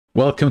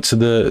Welcome to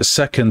the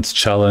second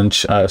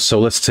challenge. So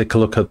let's take a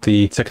look at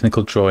the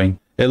technical drawing.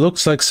 It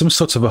looks like some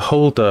sort of a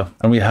holder,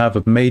 and we have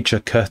a major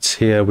cut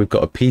here. We've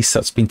got a piece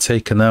that's been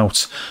taken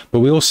out,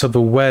 but we also have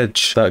a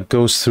wedge that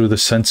goes through the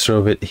center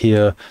of it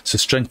here to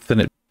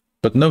strengthen it.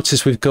 But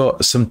notice we've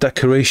got some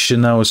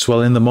decoration now as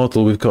well in the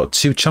model. We've got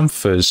two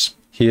chamfers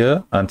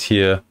here and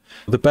here.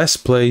 The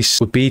best place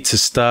would be to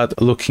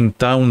start looking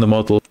down the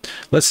model.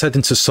 Let's head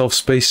into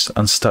SolveSpace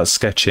and start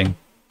sketching.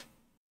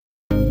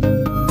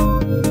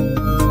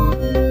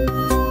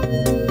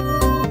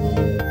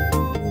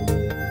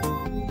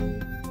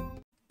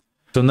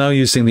 So now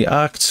using the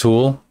arc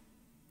tool,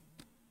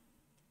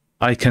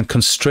 I can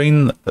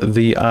constrain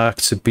the arc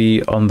to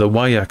be on the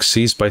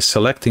y-axis by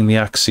selecting the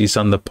axis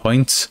and the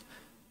point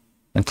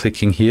and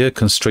clicking here,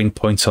 constrain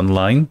point on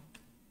line.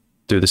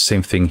 Do the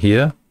same thing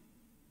here.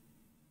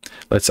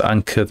 Let's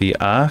anchor the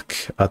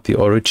arc at the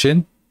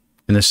origin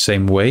in the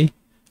same way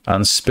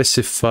and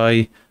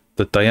specify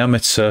the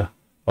diameter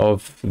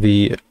of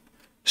the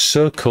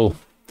circle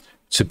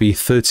to be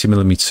 30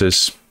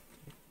 millimeters.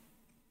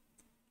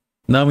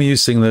 Now I'm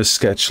using the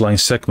sketch line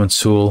segment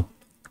tool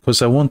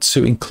because I want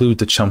to include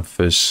the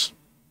chamfers.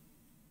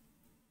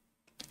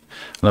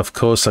 And of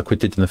course, like we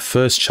did in the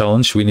first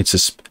challenge, we need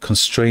to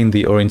constrain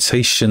the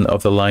orientation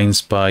of the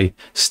lines by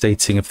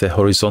stating if they're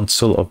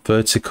horizontal or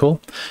vertical.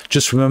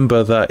 Just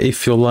remember that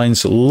if your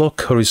lines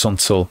look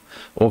horizontal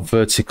or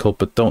vertical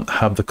but don't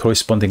have the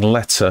corresponding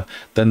letter,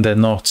 then they're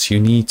not. You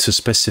need to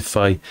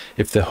specify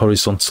if they're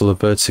horizontal or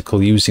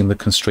vertical using the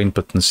constraint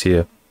buttons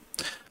here.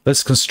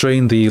 Let's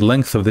constrain the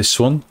length of this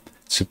one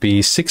to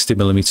be 60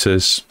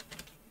 millimeters.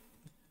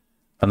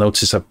 And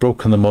notice I've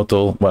broken the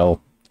model, well,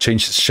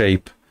 changed the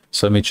shape.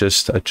 So let me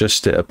just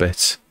adjust it a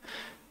bit.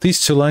 These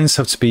two lines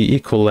have to be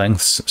equal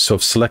lengths, so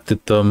I've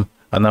selected them,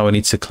 and now I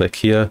need to click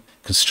here,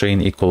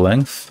 constrain equal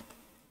length.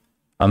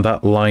 And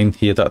that line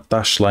here, that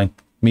dashed line,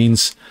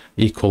 means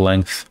equal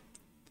length.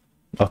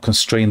 I'll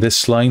constrain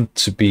this line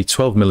to be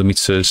 12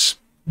 millimeters.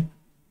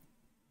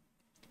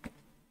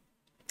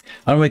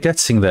 And we're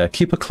getting there.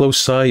 Keep a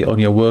close eye on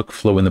your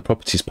workflow in the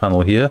properties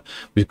panel here.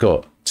 We've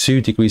got 2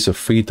 degrees of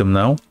freedom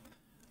now,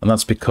 and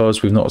that's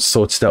because we've not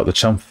sorted out the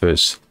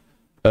chamfers.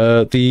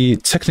 The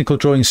technical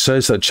drawing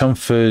says that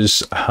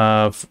chamfers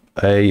have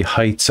a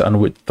height and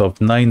width of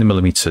 9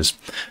 millimeters.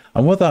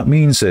 And what that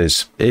means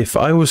is, if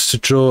I was to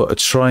draw a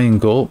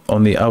triangle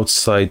on the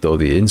outside or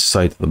the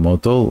inside of the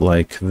model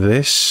like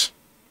this,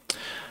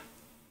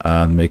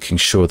 and making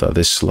sure that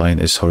this line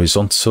is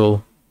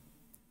horizontal,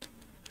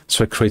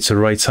 so I create a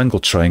right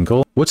angle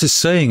triangle. What it's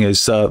saying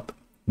is that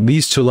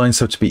these two lines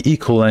have to be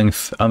equal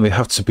length and they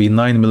have to be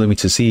 9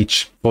 millimeters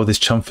each for this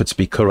chamfer to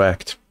be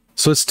correct.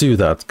 So let's do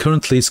that.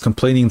 Currently it's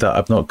complaining that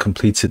I've not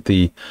completed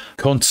the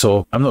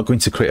contour. I'm not going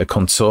to create a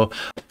contour.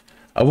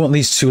 I want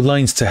these two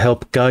lines to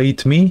help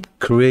guide me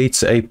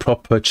create a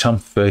proper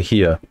chamfer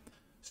here.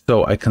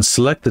 So I can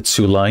select the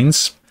two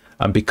lines,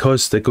 and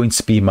because they're going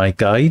to be my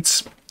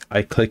guides,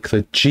 I click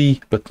the G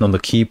button on the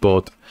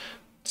keyboard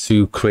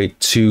to create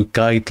two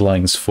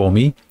guidelines for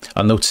me,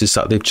 and notice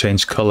that they've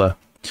changed color.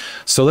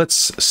 So let's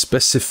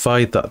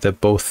specify that they're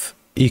both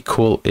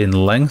equal in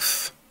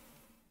length,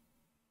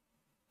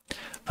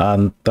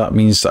 and that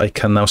means I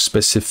can now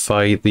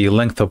specify the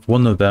length of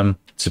one of them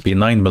to be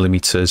 9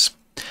 millimeters,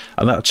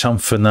 and that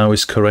chamfer now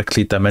is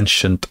correctly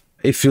dimensioned.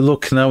 If you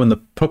look now in the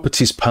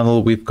properties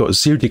panel, we've got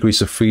 0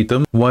 degrees of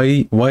freedom.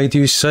 Why do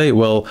you say?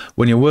 Well,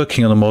 when you're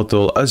working on a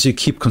model, as you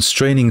keep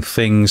constraining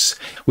things,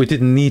 we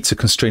didn't need to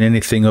constrain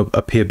anything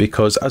up here,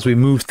 because as we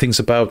moved things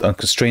about and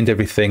constrained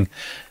everything,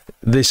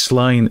 this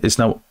line is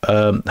now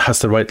has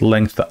the right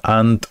length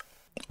and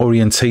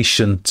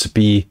orientation to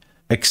be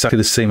exactly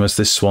the same as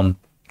this one.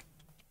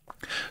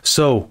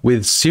 So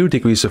with 0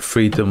 degrees of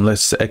freedom,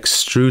 let's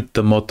extrude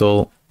the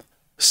model,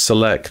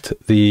 select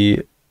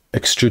the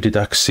extruded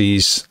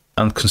axes,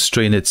 and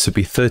constrain it to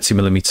be 30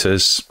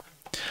 millimeters,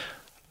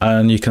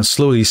 and you can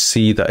slowly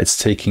see that it's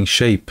taking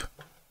shape.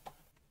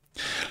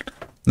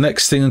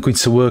 Next thing I'm going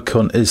to work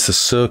on is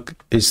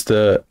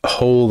the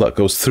hole that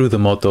goes through the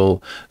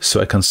model,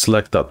 so I can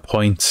select that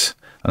point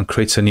and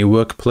create a new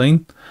work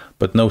plane.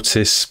 But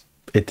notice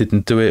it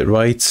didn't do it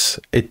right.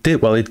 It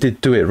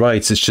did do it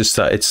right, it's just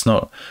that it's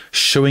not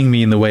showing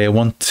me in the way I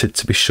want it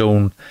to be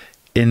shown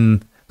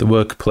in the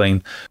work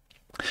plane.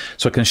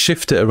 So I can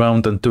shift it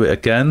around and do it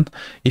again.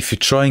 If you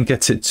try and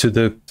get it to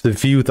the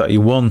view that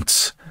you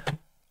want,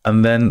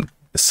 and then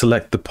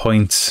select the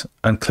point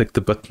and click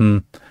the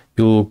button,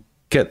 you'll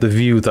get the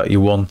view that you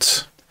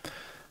want.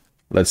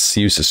 Let's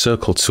use the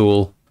circle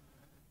tool.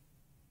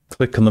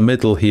 Click on the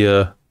middle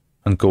here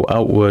and go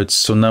outwards.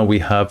 So now we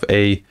have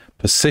a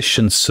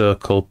positioned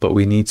circle, but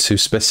we need to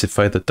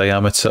specify the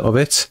diameter of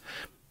it.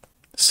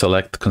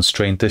 Select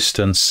constraint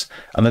distance,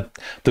 and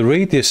the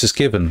radius is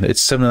given,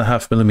 it's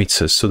 7.5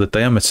 millimeters, so the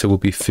diameter will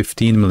be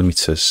 15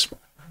 millimeters.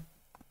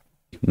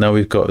 Now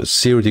we've got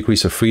 0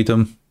 degrees of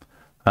freedom,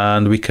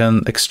 and we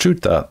can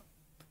extrude that,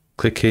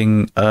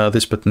 clicking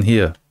this button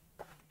here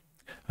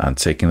and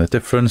taking the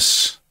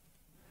difference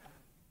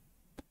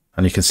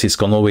And you can see it's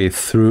gone all the way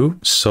through.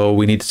 So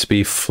we need it to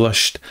be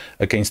flushed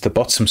against the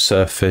bottom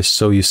surface.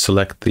 So you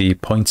select the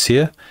point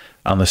here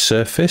and the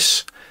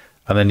surface,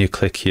 and then you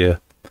click here.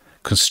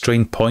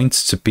 Constrain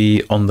points to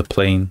be on the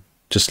plane,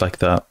 just like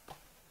that.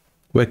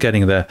 We're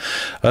getting there.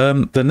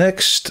 The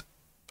next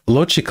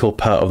logical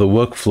part of the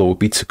workflow would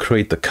be to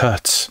create the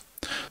cut.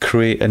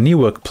 Create a new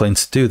work plane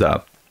to do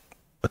that.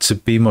 But to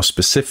be more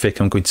specific,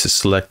 I'm going to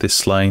select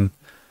this line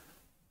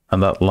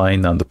and that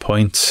line and the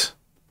point.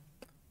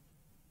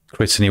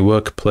 Create a new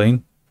work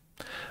plane.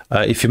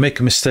 If you make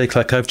a mistake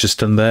like I've just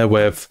done there,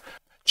 where I've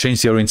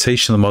changed the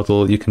orientation of the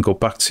model, you can go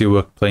back to your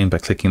work plane by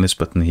clicking this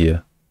button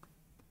here.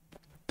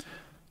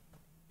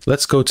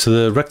 Let's go to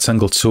the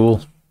rectangle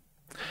tool.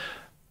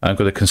 I'm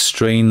going to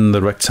constrain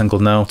the rectangle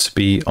now to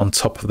be on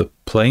top of the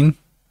plane.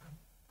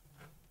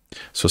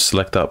 So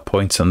select that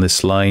point on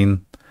this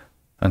line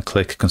and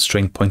click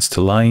constrain points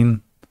to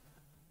line.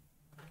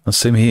 And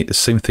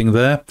same thing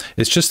there.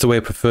 It's just the way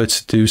I prefer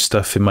to do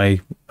stuff in my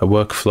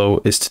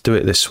workflow, is to do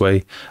it this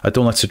way. I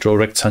don't like to draw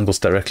rectangles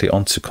directly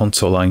onto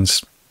contour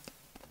lines.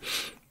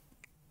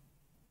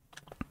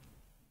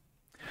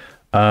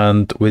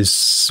 And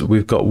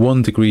we've got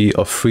 1 degree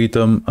of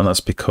freedom, and that's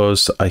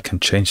because I can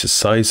change the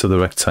size of the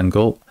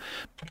rectangle.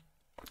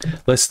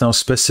 Let's now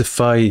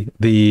specify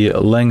the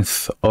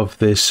length of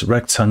this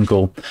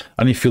rectangle.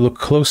 And if you look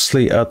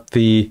closely at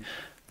the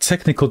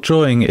technical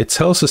drawing, it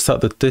tells us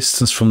that the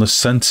distance from the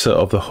center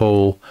of the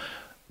hole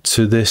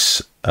to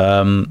this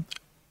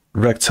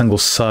rectangle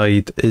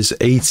side is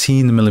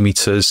 18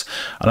 millimeters,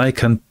 and I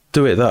can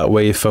do it that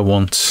way if I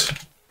want.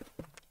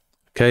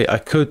 Okay, I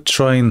could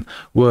try and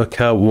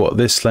work out what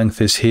this length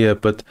is here,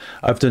 but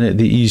I've done it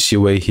the easier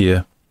way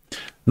here.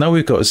 Now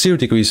we've got 0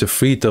 degrees of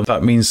freedom.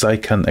 That means I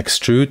can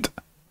extrude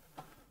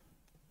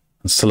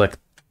and select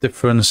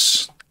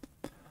difference.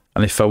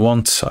 And if I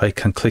want, I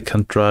can click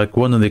and drag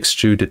one of the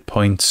extruded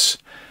points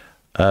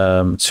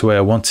to where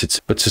I want it.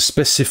 But to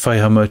specify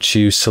how much,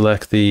 you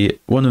select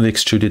one of the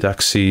extruded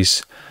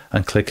axes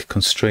and click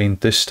constrain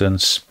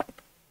distance.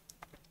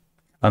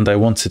 And I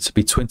want it to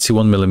be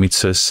 21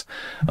 millimeters.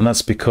 And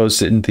that's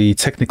because in the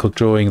technical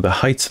drawing, the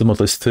height of the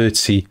model is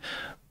 30,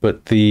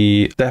 but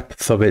the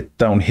depth of it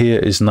down here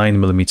is 9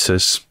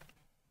 millimeters.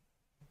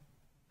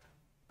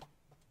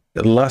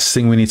 The last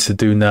thing we need to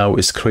do now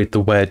is create the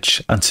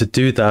wedge, and to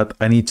do that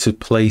I need to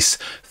place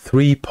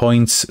 3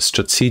 points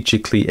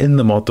strategically in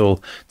the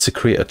model to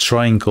create a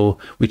triangle,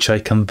 which I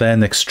can then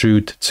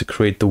extrude to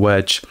create the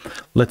wedge.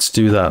 Let's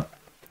do that.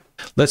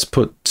 Let's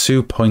put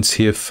 2 points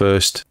here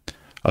first.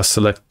 I'll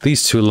select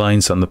these 2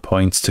 lines and the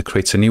points to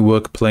create a new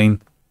work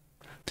plane.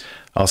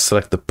 I'll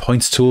select the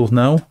points tool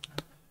now.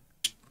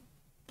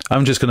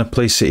 I'm just going to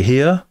place it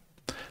here.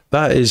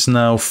 That is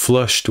now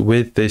flushed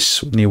with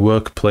this new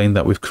work plane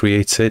that we've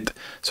created.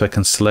 So I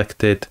can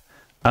select it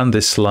and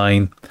this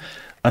line.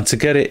 And to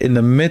get it in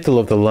the middle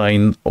of the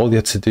line, all you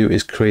have to do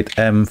is create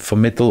M for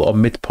middle or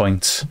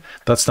midpoint.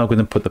 That's now going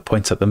to put the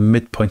point at the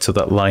midpoint of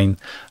that line.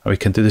 And we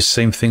can do the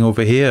same thing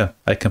over here.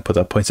 I can put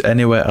that point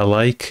anywhere I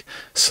like,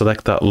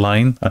 select that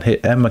line and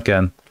hit M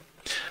again.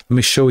 Let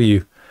me show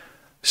you.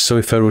 So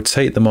if I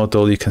rotate the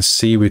model, you can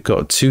see we've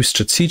got 2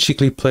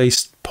 strategically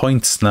placed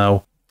points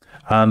now.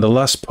 And the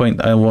last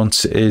point I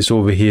want is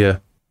over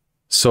here.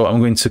 So I'm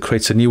going to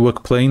create a new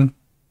work plane.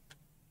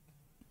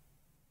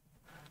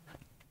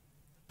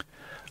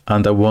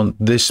 And I want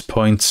this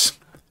point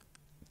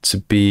to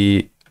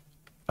be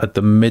at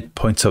the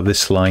midpoint of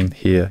this line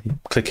here.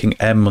 Clicking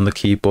M on the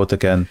keyboard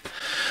again.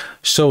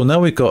 So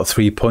now we've got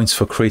 3 points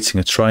for creating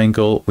a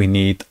triangle. We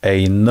need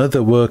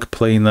another work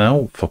plane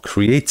now for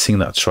creating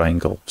that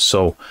triangle.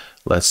 So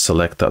let's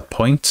select that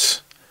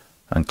point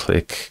and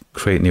click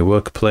create new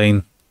work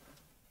plane.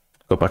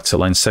 Go back to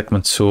line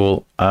segment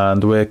tool,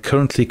 and we're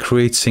currently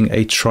creating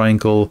a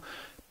triangle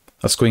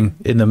that's going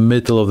in the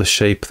middle of the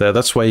shape there.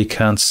 That's why you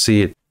can't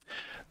see it.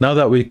 Now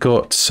that we've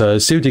got 0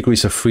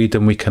 degrees of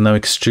freedom, we can now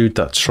extrude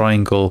that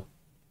triangle.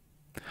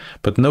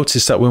 But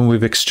notice that when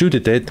we've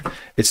extruded it,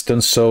 it's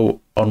done so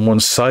on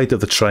one side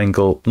of the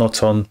triangle,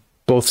 not on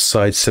both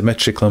sides,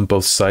 symmetrical on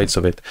both sides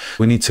of it.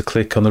 We need to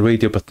click on the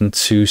radio button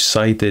to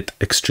sided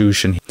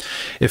extrusion.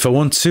 If I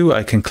want to,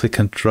 I can click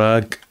and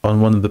drag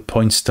on one of the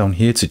points down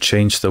here to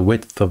change the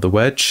width of the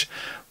wedge.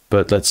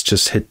 But let's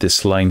just hit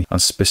this line and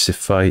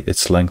specify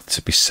its length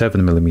to be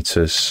 7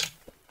 millimeters.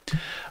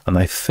 And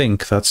I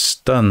think that's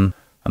done.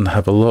 And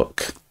have a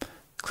look.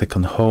 Click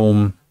on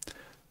home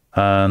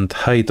and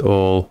hide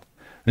all.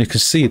 And you can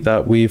see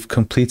that we've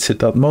completed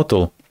that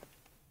model.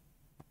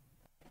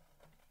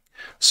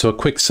 So a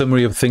quick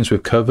summary of things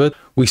we've covered.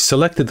 We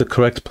selected the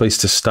correct place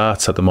to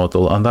start at the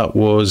model, and that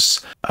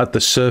was at the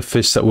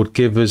surface that would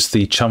give us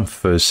the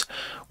chamfers.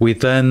 We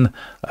then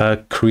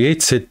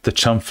created the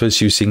chamfers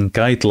using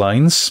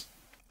guidelines,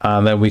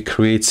 and then we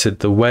created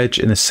the wedge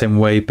in the same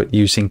way but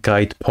using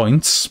guide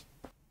points.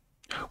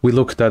 We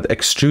looked at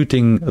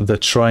extruding the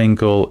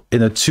triangle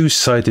in a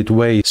 2-sided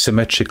way,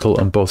 symmetrical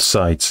on both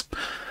sides.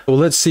 Well,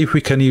 let's see if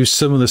we can use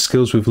some of the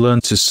skills we've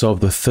learned to solve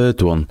the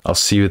third one. I'll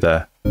see you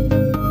there.